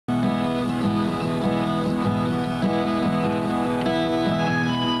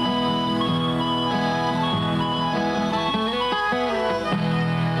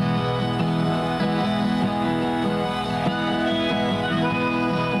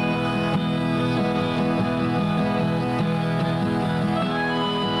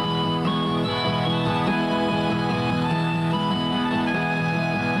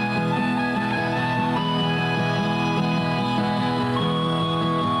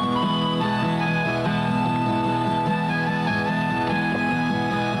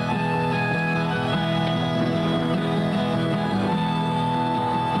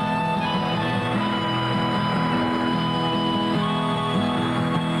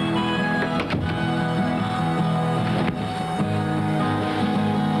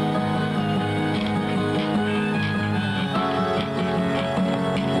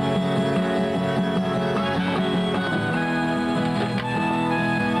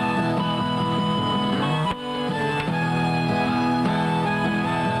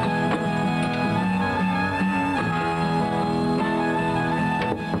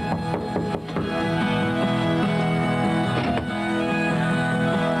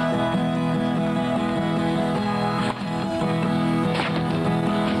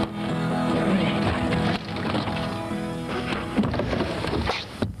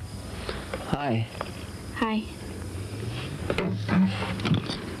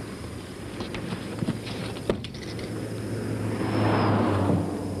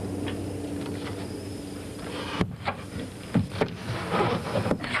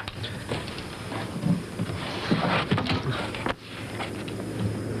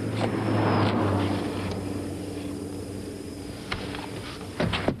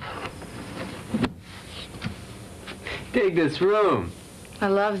Dig this room. I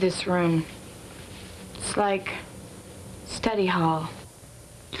love this room. It's like study hall.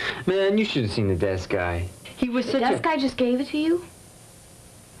 Man, you should have seen the desk guy. He was The such desk guy just gave it to you?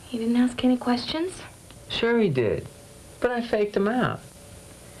 He didn't ask any questions? Sure he did, but I faked him out.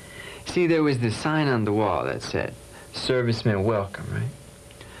 See, there was this sign on the wall that said, "Servicemen welcome," right?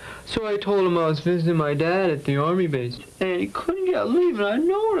 So I told him I was visiting my dad at the army base, and he couldn't get leave, and I had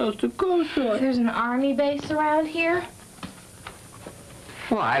nowhere else to go, so There's an army base around here?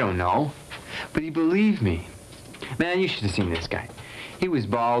 Well, I don't know, but he believed me. Man, you should have seen this guy. He was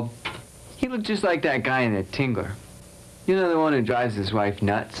bald. He looked just like that guy in the Tingler. You know, the one who drives his wife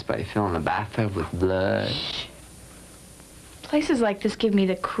nuts by filling the bathtub with blood? Shh. Places like this give me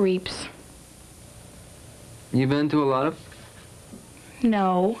the creeps. You been to a lot of?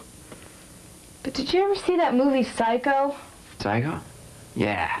 No. But did you ever see that movie Psycho? Psycho?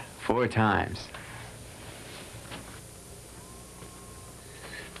 Yeah, 4 times.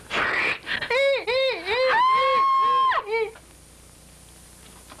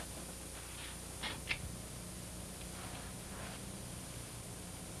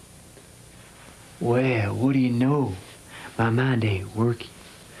 Well, what do you know? My mind ain't working.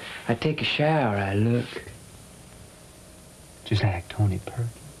 I take a shower, I look just like Tony Perkins.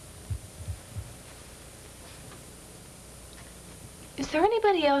 Is there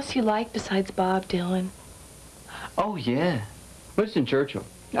anybody else you like besides Bob Dylan? Oh, yeah. Winston Churchill.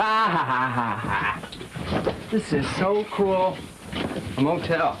 Ah, ha, ha, ha, ha. This is so cool. A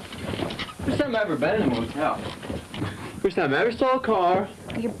motel. First time I've ever been in a motel. First time I ever saw a car.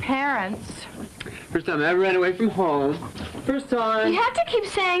 Your parents. First time I ever ran away from home. First time... You have to keep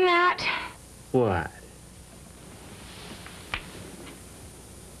saying that. What?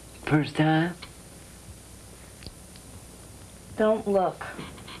 First time? Don't look.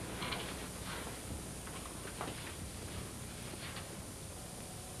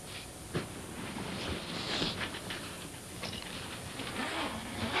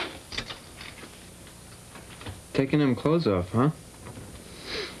 Taking them clothes off, huh?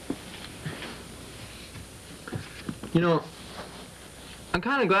 You know, I'm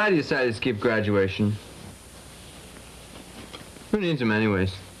kind of glad you decided to skip graduation. Who needs them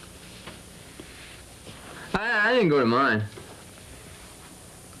anyways? I didn't go to mine.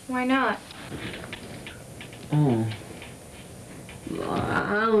 Why not? Oh.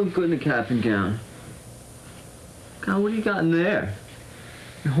 I look good in a cap and gown. God, what do you got in there?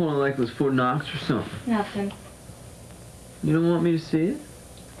 You're holding like it was Fort Knox or something. Nothing. You don't want me to see it?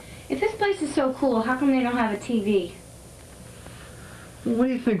 If this place is so cool, how come they don't have a TV? Well, what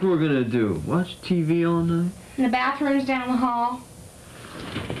do you think we're gonna do? Watch TV all night? And the bathroom's down the hall.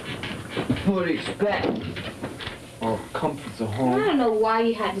 What do you expect? Or comforts of I home? don't know why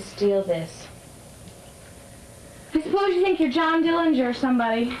you had to steal this. I suppose you think you're John Dillinger or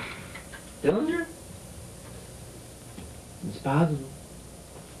somebody. Dillinger? It's possible.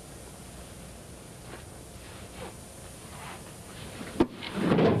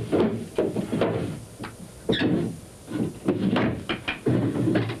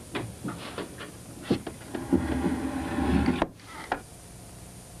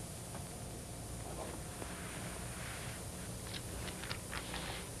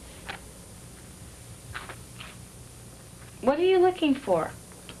 What are you looking for?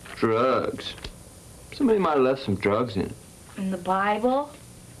 Drugs. Somebody might have left some drugs in it. In the Bible?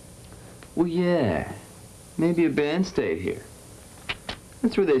 Well, yeah. Maybe a band stayed here.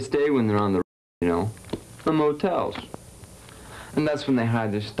 That's where they stay when they're on the, you know, the motels. And that's when they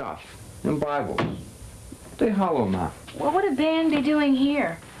hide their stuff. And Bibles. They hollow them out. What would a band be doing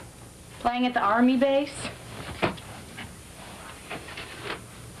here? Playing at the army base?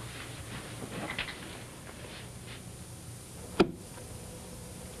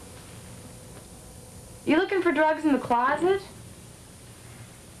 You looking for drugs in the closet?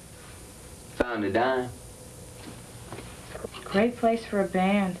 Found a dime. Great place for a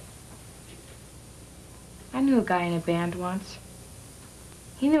band. I knew a guy in a band once.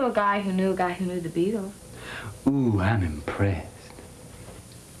 He knew a guy who knew a guy who knew the Beatles. Ooh, I'm impressed.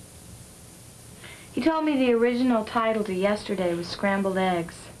 He told me the original title to Yesterday was Scrambled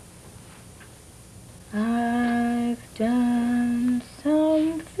Eggs. I've done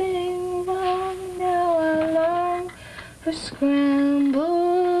something wrong, now I long for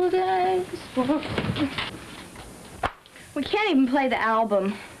scrambled eggs. We can't even play the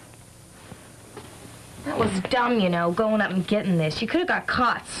album. That was dumb, you know, going up and getting this. You could have got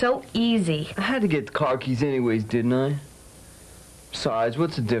caught so easy. I had to get the car keys anyways, didn't I? Besides,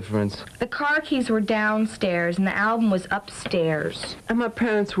 what's the difference? The car keys were downstairs and the album was upstairs. And my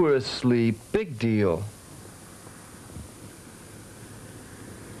parents were asleep. Big deal.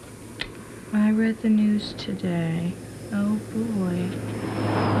 I read the news today. Oh, boy.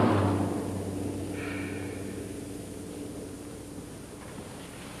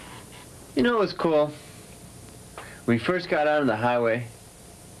 You know what's cool? We first got out on the highway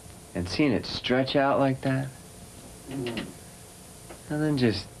and seeing it stretch out like that. And then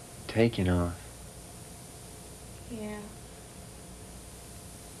just taking off. Yeah.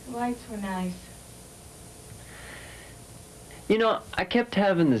 The lights were nice. You know, I kept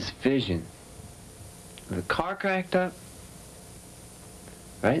having this vision of the car cracked up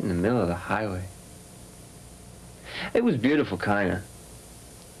right in the middle of the highway. It was beautiful, kinda.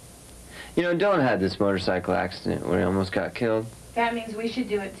 You know, Dylan had this motorcycle accident where he almost got killed. That means we should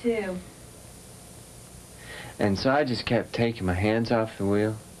do it too. And so I just kept taking my hands off the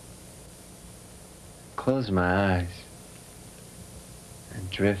wheel, closing my eyes,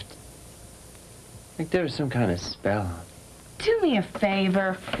 and drifting. Like there was some kind of spell on me. Do me a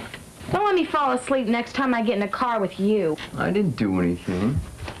favor. Don't let me fall asleep next time I get in a car with you. I didn't do anything.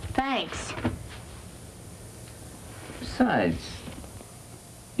 Thanks. Besides,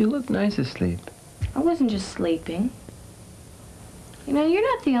 you look nice asleep. I wasn't just sleeping. You know,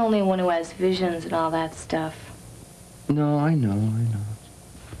 you're not the only one who has visions and all that stuff. No, I know.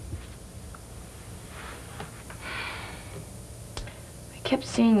 I kept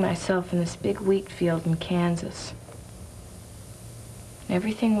seeing myself in this big wheat field in Kansas.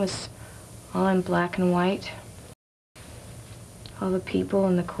 Everything was all in black and white. All the people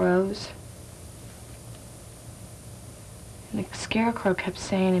and the crows. And the scarecrow kept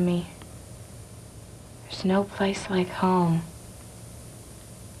saying to me, "There's no place like home.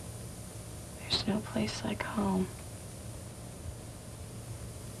 There's no place like home."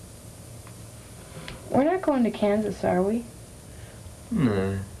 We're not going to Kansas, are we?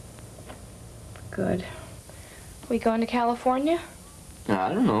 No. Good. We going to California?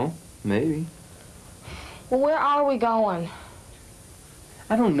 I don't know. Maybe. Well, where are we going?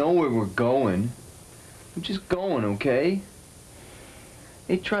 I don't know where we're going. We're just going, okay?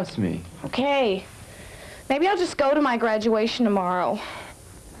 Hey, trust me. Okay. Maybe I'll just go to my graduation tomorrow.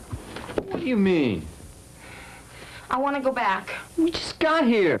 What do you mean? I want to go back. We just got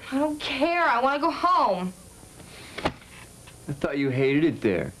here. I don't care. I want to go home. I thought you hated it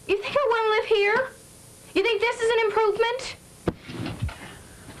there. You think I want to live here? You think this is an improvement?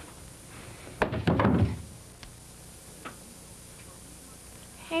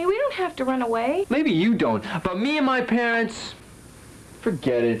 Hey, we don't have to run away. Maybe you don't, but me and my parents,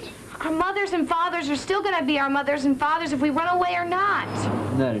 forget it. Our mothers and fathers are still going to be our mothers and fathers if we run away or not.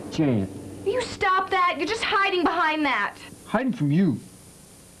 Not a chance. Will you stop that? You're just hiding behind that. Hiding from you.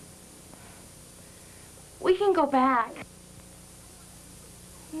 We can go back.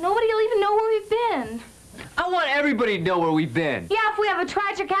 Nobody will even know where we've been. I want everybody to know where we've been. Yeah, if we have a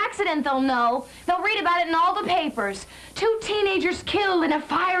tragic accident, they'll know. They'll read about it in all the papers. 2 teenagers killed in a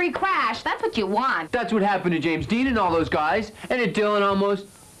fiery crash. That's what you want. That's what happened to James Dean and all those guys. And to Dylan almost.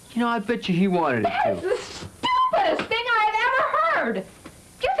 You know, I bet you he wanted it That's too. the stupidest thing I've ever heard. If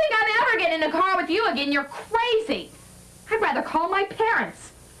you think I'm ever getting in a car with you again, you're crazy. I'd rather call my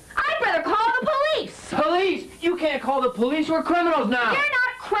parents. I'd rather call the police. Police? You can't call the police. We're criminals now. You're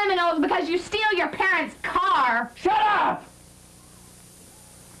not criminals because you steal your parents' car. Shut up!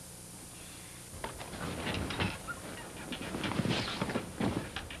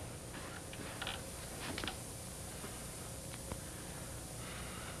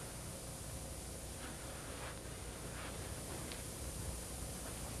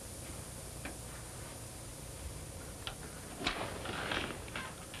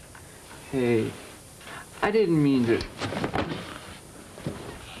 Hey, I didn't mean to...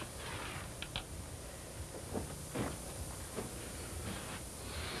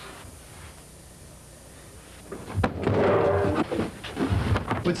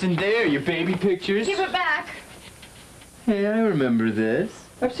 What's in there? Your baby pictures? Give it back. Hey, I remember this.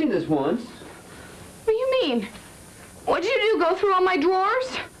 I've seen this once. What do you mean? What'd you do, go through all my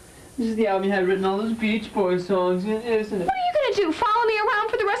drawers? This is the album you had written all those Beach Boys songs in, isn't it? What are you gonna do, follow me around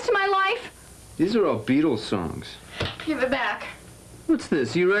for the rest of my life? These are all Beatles songs. Give it back. What's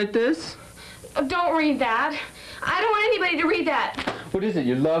this? You write this? Oh, don't read that. I don't want anybody to read that. What is it?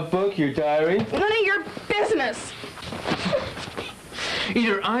 Your love book? Your diary? None of your business.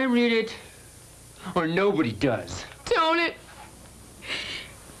 Either I read it, or nobody does. Don't it?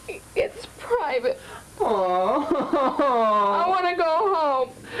 It's private. Aww. I want to go home.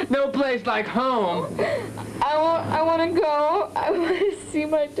 No place like home. I want to go. I want to see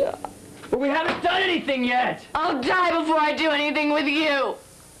my dog. But we haven't done anything yet. I'll die before I do anything with you.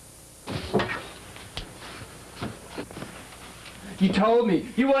 You told me.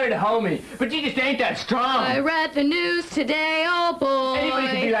 You wanted to hold me. But you just ain't that strong. I read the news today, oh boy. Anybody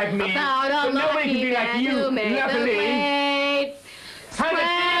can be like me. About a But nobody can be like you, who made luckily. the grade. How's it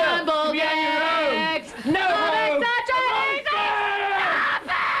feel to be on your own? Eggs. No hope. Such an easy.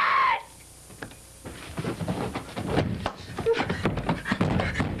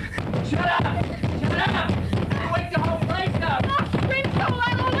 Shut up! Shut up! You'll wake the whole place up! Oh, scream so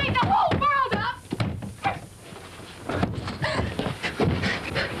loud, I'll wake the whole world up!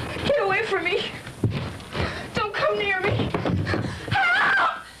 Get away from me. Don't come near me.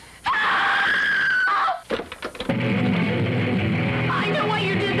 Help! Help! I know why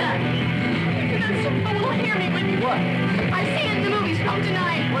you did that. You did that so no one will hear me when you... What? I see it in the movies. Don't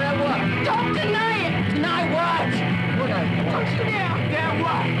deny it. What? Don't deny it. Deny what? What? Don't you dare. Yeah,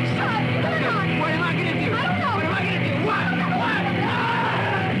 what? Shut up. Put it on. What am I gonna do? I don't know. What am I gonna do? What?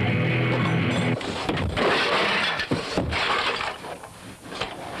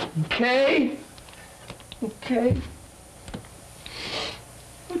 Okay. Okay.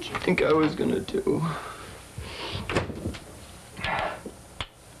 What'd you think I was gonna do?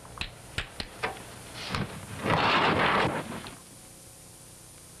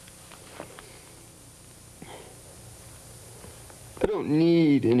 I don't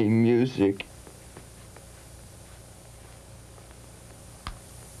need any music.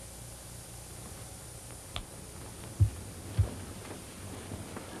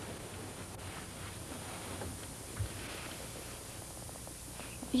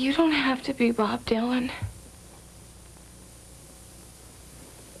 You don't have to be Bob Dylan.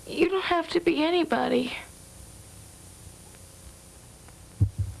 You don't have to be anybody.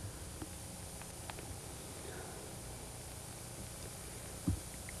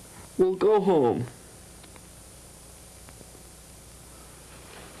 Well, go home.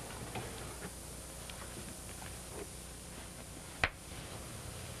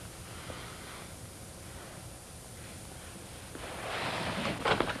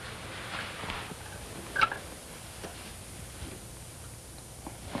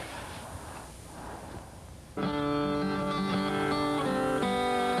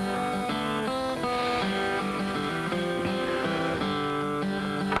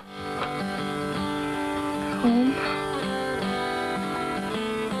 Home?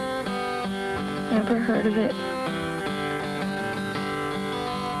 Never heard of it.